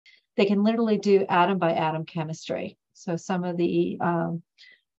they can literally do atom by atom chemistry. So some of the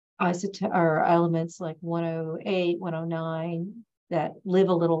isotope or elements like 108, 109 that live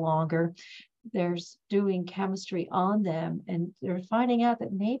a little longer, they're doing chemistry on them, and they're finding out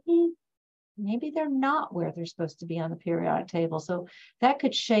that maybe they're not where they're supposed to be on the periodic table. So that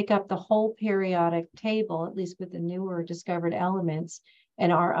could shake up the whole periodic table, at least with the newer discovered elements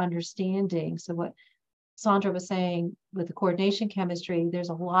and our understanding. So what Sandra was saying with the coordination chemistry, there's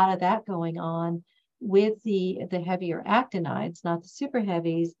a lot of that going on with the heavier actinides, not the super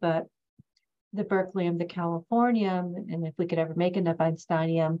heavies, but the berkelium, the californium, and if we could ever make enough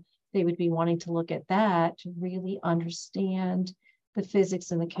Einsteinium, they would be wanting to look at that to really understand the physics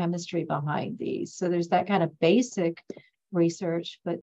and the chemistry behind these. So there's that kind of basic research, but